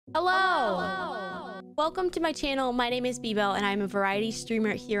Hello. Welcome to my channel. My name is BBelle and I'm a variety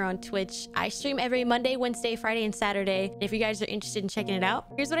streamer here on Twitch. I stream every Monday, Wednesday, Friday, and Saturday. If you guys are interested in checking it out,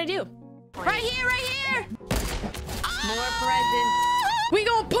 here's what I do. Right here, right here. More presents. We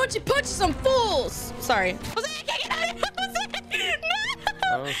gonna punch some fools. Sorry. Oh,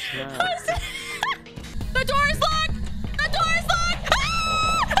 snap. The door is locked. The door is locked.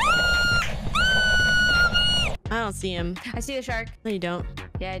 I don't see him. I see the shark. No, you don't.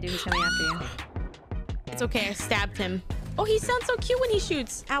 Yeah, I do. He's coming after you. It's okay. I stabbed him. Oh, he sounds so cute when he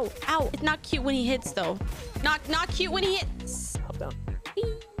shoots. Ow, ow. It's not cute when he hits, though. Not cute when he hits. Hop down.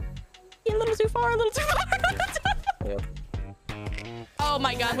 A little too far. A little too far. Yep. Oh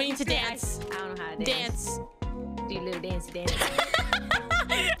my God, we need to dance. I don't know how to dance. Do a little dance.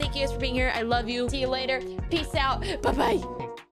 Thank you guys for being here. I love you. See you later. Peace out. Bye-bye.